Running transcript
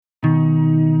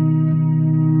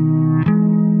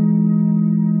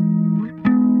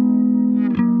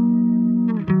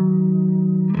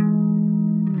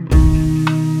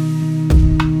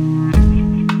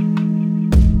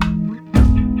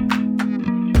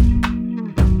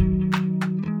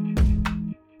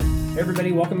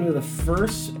Everybody, welcome to the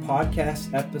first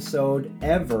podcast episode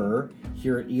ever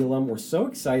here at Elam. We're so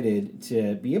excited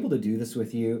to be able to do this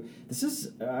with you. This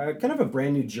is kind of a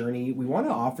brand new journey. We want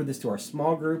to offer this to our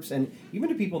small groups and even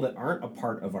to people that aren't a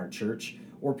part of our church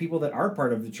or people that are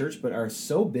part of the church but are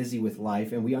so busy with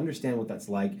life, and we understand what that's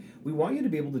like. We want you to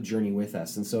be able to journey with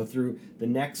us. And so through the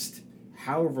next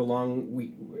however long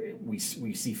we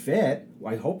see fit,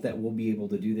 I hope that we'll be able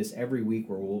to do this every week,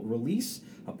 where we'll release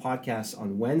a podcast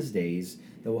on Wednesdays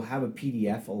that will have a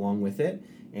PDF along with it,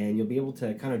 and you'll be able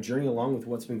to kind of journey along with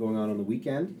what's been going on the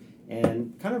weekend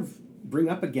and kind of bring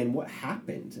up again what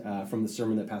happened from the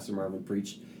sermon that Pastor Marvin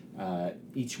preached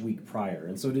each week prior.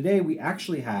 And so today we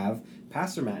actually have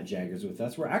Pastor Matt Jaggers with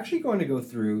us. We're actually going to go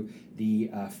through the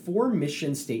 4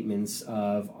 mission statements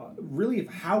of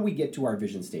how we get to our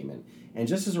vision statement. And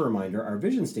just as a reminder, our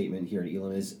vision statement here at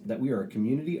Elam is that we are a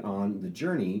community on the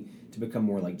journey to become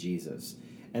more like Jesus.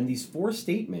 And these 4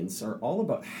 statements are all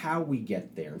about how we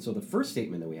get there. And so the first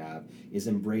statement that we have is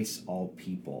embrace all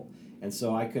people. And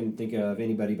so I couldn't think of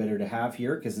anybody better to have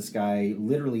here, because this guy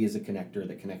literally is a connector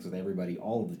that connects with everybody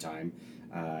all of the time.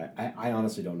 I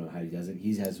honestly don't know how he does it.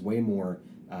 He has way more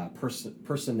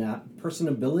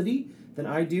personability than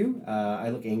I do.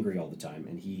 I look angry all the time,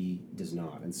 and he does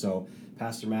not. And so,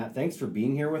 Pastor Matt, thanks for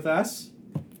being here with us.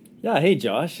 Yeah, hey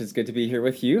Josh, it's good to be here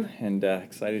with you, and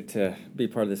excited to be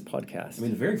part of this podcast. I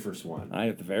mean, the very first one.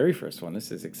 The very first one.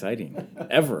 This is exciting.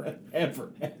 Ever.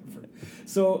 Ever.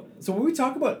 So when we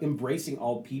talk about embracing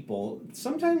all people,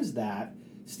 sometimes that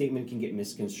statement can get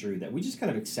misconstrued, that we just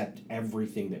kind of accept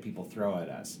everything that people throw at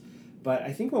us. But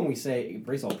I think when we say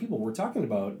embrace all people, we're talking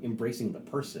about embracing the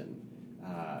person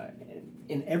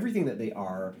in everything that they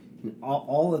are,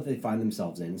 all that they find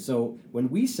themselves in. So when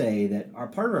we say that our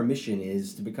part of our mission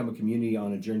is to become a community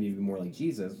on a journey to be more like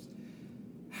Jesus,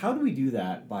 how do we do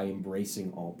that by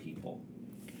embracing all people?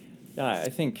 Yeah, I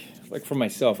think, like for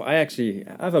myself, I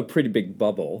have a pretty big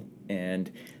bubble, and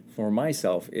for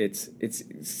myself, it's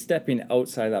stepping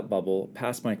outside that bubble,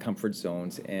 past my comfort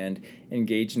zones, and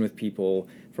engaging with people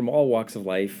from all walks of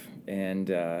life, and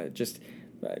just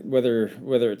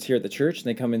whether it's here at the church and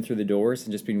they come in through the doors,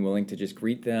 and just being willing to just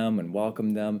greet them and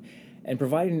welcome them, and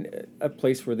providing a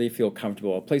place where they feel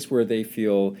comfortable, a place where they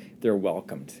feel they're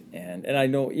welcomed. And I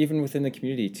know even within the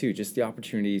community too, just the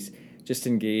opportunities just to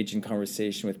engage in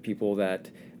conversation with people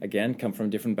that, again, come from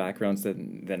different backgrounds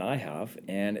than I have.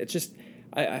 And it's just,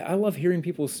 I love hearing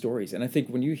people's stories. And I think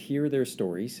when you hear their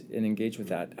stories and engage with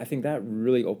that, I think that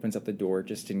really opens up the door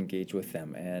just to engage with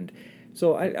them. And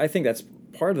so I think that's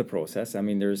part of the process. I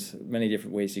mean, there's many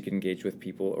different ways you can engage with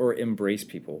people or embrace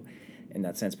people in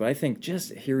that sense. But I think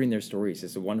just hearing their stories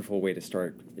is a wonderful way to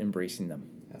start embracing them.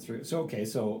 That's right. So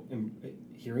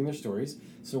hearing their stories.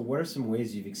 So what are some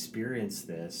ways you've experienced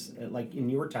this? Like in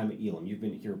your time at Elam, you've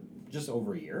been here just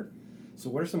over a year. So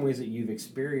what are some ways that you've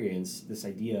experienced this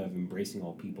idea of embracing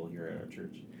all people here at our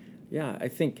church? Yeah, I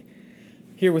think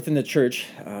here within the church,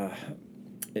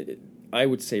 I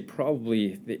would say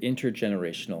probably the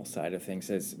intergenerational side of things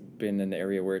has been an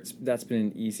area where that's been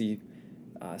an easy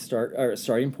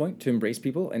starting point to embrace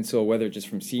people. And so whether just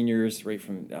from seniors, right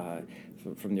from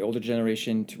the older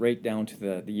generation to right down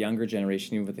to the younger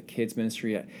generation, even with the kids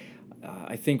ministry,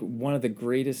 I think one of the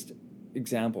greatest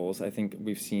examples I think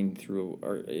we've seen through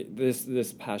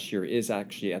this past year is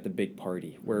actually at the big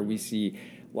party, where we see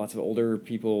lots of older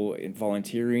people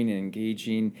volunteering and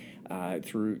engaging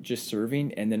through just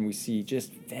serving, and then we see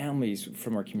just families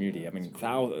from our community. I mean,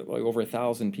 over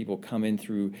 1,000 people come in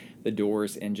through the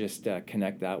doors and just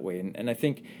connect that way. And I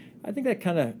think that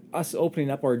kind of us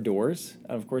opening up our doors.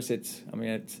 Of course, it's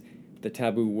the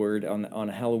taboo word on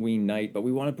a Halloween night, but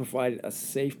we want to provide a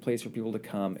safe place for people to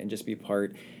come and just be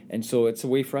part. And so it's a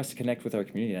way for us to connect with our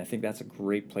community. And I think that's a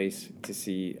great place to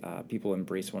see people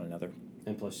embrace one another.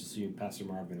 And plus, just see Pastor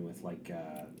Marvin with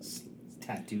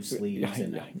tattoo sleeves.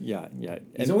 Yeah.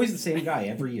 He's always the same guy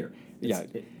every year.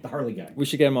 The Harley guy. We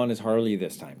should get him on his Harley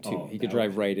this time too. He could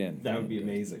drive right in. That would be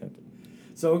amazing.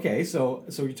 So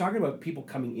you're talking about people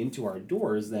coming into our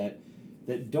doors that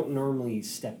don't normally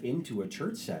step into a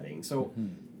church setting. So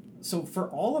so for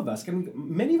all of us,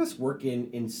 many of us work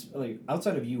in like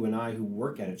outside of you and I who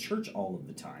work at a church all of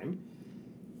the time.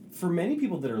 For many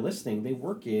people that are listening, they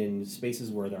work in spaces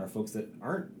where there are folks that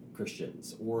aren't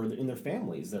Christians, or in their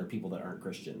families there are people that aren't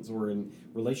Christians, or in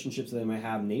relationships that they might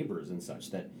have neighbors and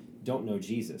such that don't know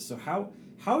Jesus. So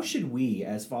how should we,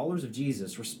 as followers of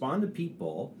Jesus, respond to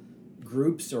people,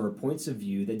 groups, or points of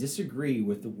view that disagree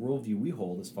with the worldview we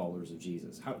hold as followers of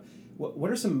Jesus?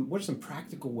 What are some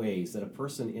practical ways that a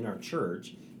person in our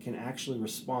church can actually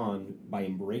respond by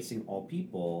embracing all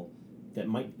people that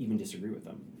might even disagree with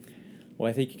them? Well,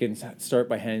 I think you can start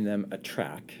by handing them a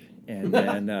track, and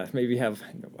then maybe have.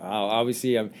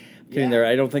 Obviously, I'm kidding there.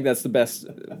 I don't think that's the best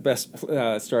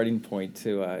starting point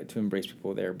to embrace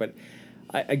people there. But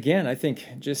I think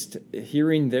just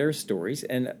hearing their stories,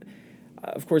 and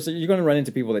of course, you're going to run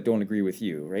into people that don't agree with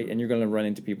you, right? And you're going to run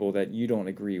into people that you don't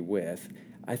agree with.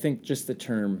 I think just the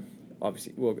term,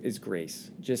 obviously, is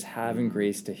grace. Just having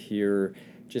grace to hear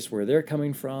just where they're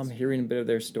coming from, hearing a bit of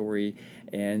their story,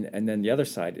 and then the other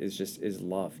side is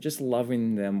love, just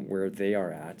loving them where they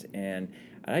are at. And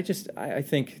I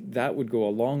think that would go a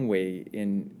long way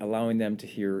in allowing them to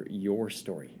hear your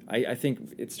story. I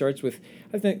think it starts with,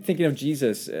 thinking of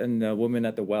Jesus and the woman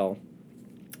at the well,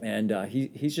 and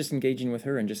he's just engaging with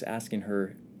her and just asking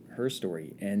her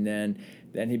story, and then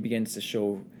he begins to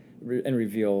show and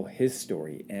reveal his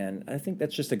story. And I think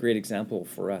that's just a great example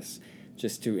for us,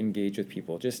 just to engage with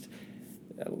people, just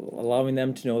allowing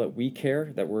them to know that we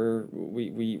care, that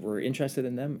we're interested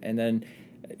in them, and then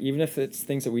even if it's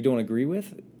things that we don't agree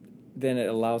with, then it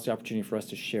allows the opportunity for us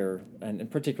to share, and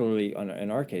particularly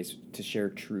in our case, to share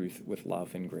truth with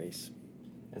love and grace.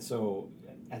 And so,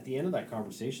 at the end of that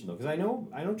conversation, though, because I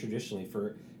know traditionally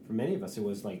for many of us it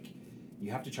was like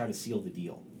you have to try to seal the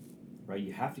deal, right?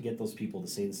 You have to get those people to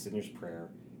say the sinner's prayer,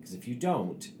 because if you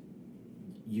don't,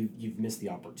 you've missed the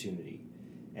opportunity.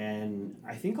 And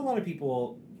I think a lot of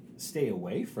people stay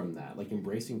away from that, like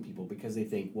embracing people, because they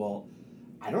think, well,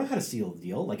 I don't know how to seal the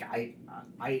deal. Like I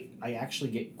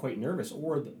actually get quite nervous,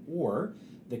 or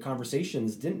the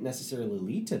conversations didn't necessarily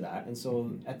lead to that. And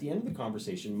so at the end of the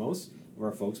conversation, most of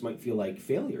our folks might feel like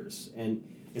failures. And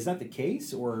is that the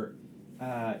case, or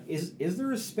is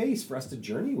there a space for us to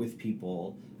journey with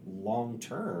people long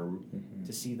term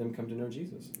to see them come to know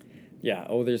Jesus? Yeah.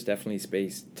 Oh, there's definitely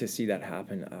space to see that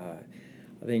happen.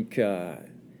 I think.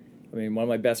 One of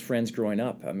my best friends growing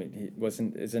up,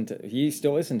 he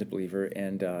still isn't a believer,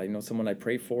 and someone I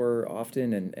pray for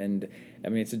often, and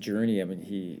it's a journey.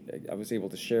 I was able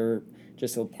to share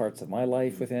just little parts of my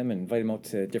life with him and invite him out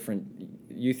to different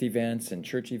youth events and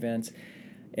church events,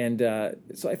 and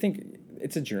so I think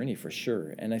it's a journey for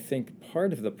sure. And I think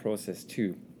part of the process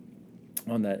too,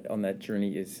 on that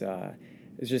journey is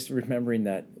just remembering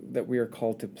that we are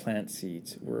called to plant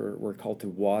seeds. We're called to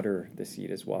water the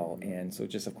seed as well. And so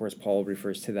just, of course, Paul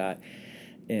refers to that.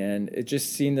 And it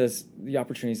just seeing the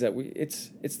opportunities that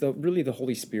it's really the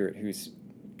Holy Spirit who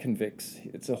convicts.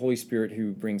 It's the Holy Spirit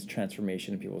who brings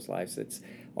transformation in people's lives. It's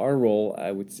our role,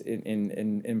 I would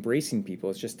in embracing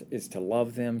people, is to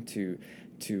love them,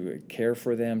 to care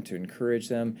for them, to encourage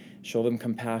them, show them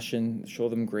compassion, show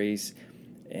them grace.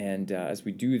 And as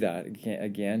we do that,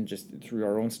 again, just through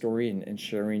our own story and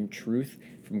sharing truth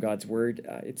from God's Word,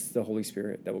 it's the Holy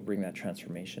Spirit that will bring that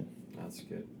transformation. That's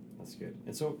good.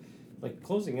 And so, like,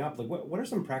 closing up, like, what are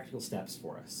some practical steps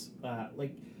for us?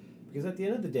 Because at the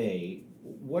end of the day,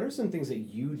 what are some things that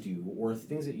you do, or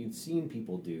things that you've seen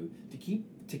people do to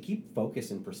keep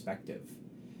focus and perspective?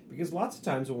 Because lots of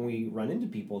times when we run into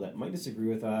people that might disagree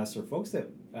with us, or folks that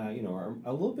are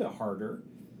a little bit harder,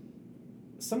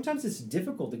 sometimes it's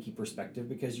difficult to keep perspective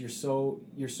because you're so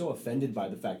offended by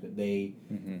the fact that they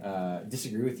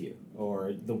disagree with you,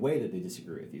 or the way that they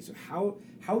disagree with you. So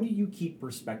how do you keep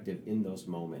perspective in those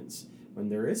moments when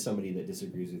there is somebody that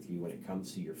disagrees with you when it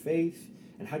comes to your faith?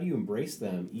 And how do you embrace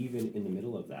them even in the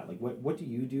middle of that? Like, what do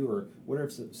you do, or what are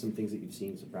some things that you've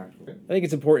seen as practical? I think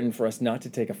it's important for us not to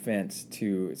take offense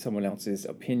to someone else's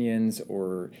opinions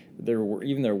or their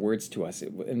words to us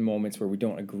in moments where we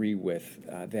don't agree with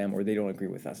them, or they don't agree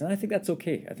with us. And I think that's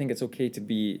okay. I think it's okay to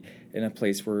be in a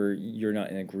place where you're not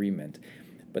in agreement.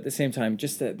 But at the same time,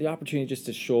 just the opportunity just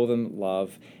to show them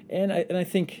love. And I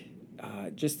think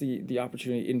just the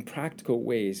opportunity in practical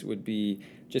ways would be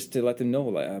just to let them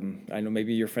know. I know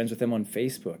maybe you're friends with them on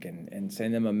Facebook, and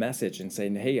send them a message and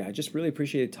saying, hey, I just really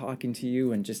appreciated talking to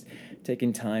you, and just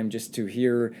taking time just to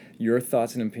hear your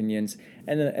thoughts and opinions.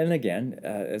 And again,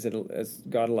 as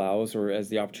God allows, or as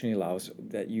the opportunity allows,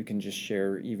 that you can just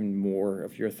share even more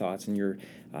of your thoughts and your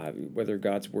whether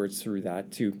God's words through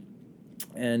that too.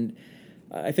 And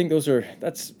I think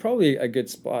that's probably a good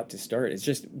spot to start. It's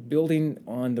just building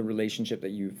on the relationship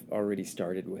that you've already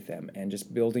started with them, and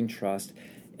just building trust,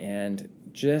 and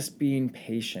just being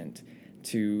patient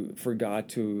for God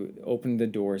to open the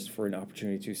doors for an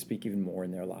opportunity to speak even more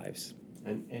in their lives.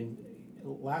 And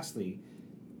lastly,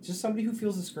 just somebody who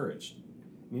feels discouraged.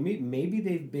 I mean, maybe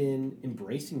they've been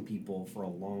embracing people for a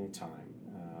long time,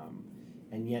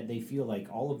 and yet they feel like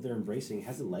all of their embracing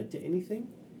hasn't led to anything.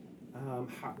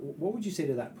 What would you say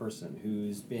to that person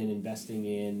who's been investing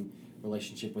in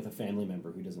relationship with a family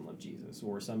member who doesn't love Jesus,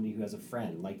 or somebody who has a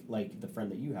friend like the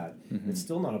friend that you had that's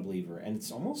still not a believer, and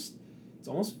it's almost it's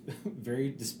almost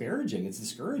very disparaging. It's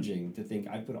discouraging to think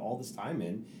I put all this time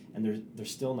in and they're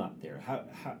still not there.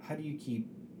 How do you keep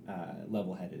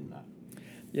level-headed in that?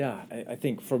 Yeah, I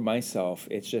think for myself,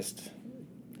 it's just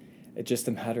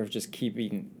a matter of just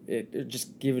keeping it,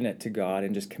 just giving it to God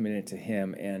and just committing it to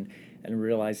Him, and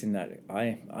realizing that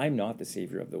I'm not the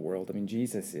Savior of the world. I mean,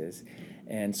 Jesus is,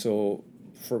 and so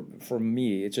for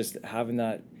me, it's just having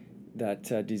that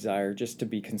desire just to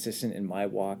be consistent in my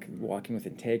walking with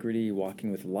integrity,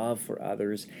 walking with love for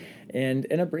others, and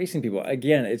embracing people.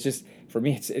 Again, it's just, for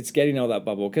me, it's getting out of that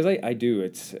bubble, because I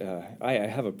do. I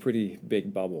have a pretty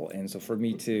big bubble, and so for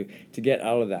me to get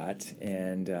out of that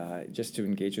and just to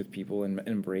engage with people and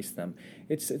embrace them,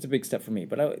 it's a big step for me.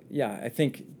 But I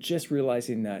think just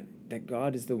realizing that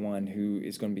God is the one who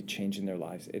is going to be changing their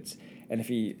lives. And if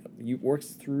He works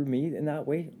through me in that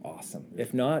way, awesome.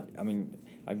 If not, I mean,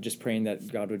 I'm just praying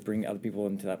that God would bring other people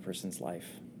into that person's life.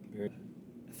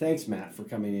 Thanks, Matt, for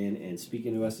coming in and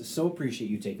speaking to us. So appreciate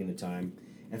you taking the time.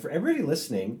 And for everybody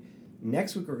listening,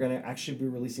 next week we're going to actually be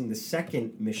releasing the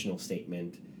second missional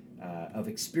statement of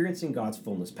experiencing God's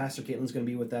fullness. Pastor Caitlin's going to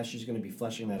be with us. She's going to be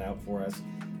fleshing that out for us.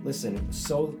 Listen,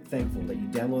 so thankful that you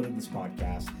downloaded this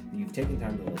podcast, that you've taken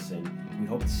time to listen. We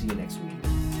hope to see you next week.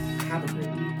 Have a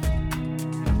great week.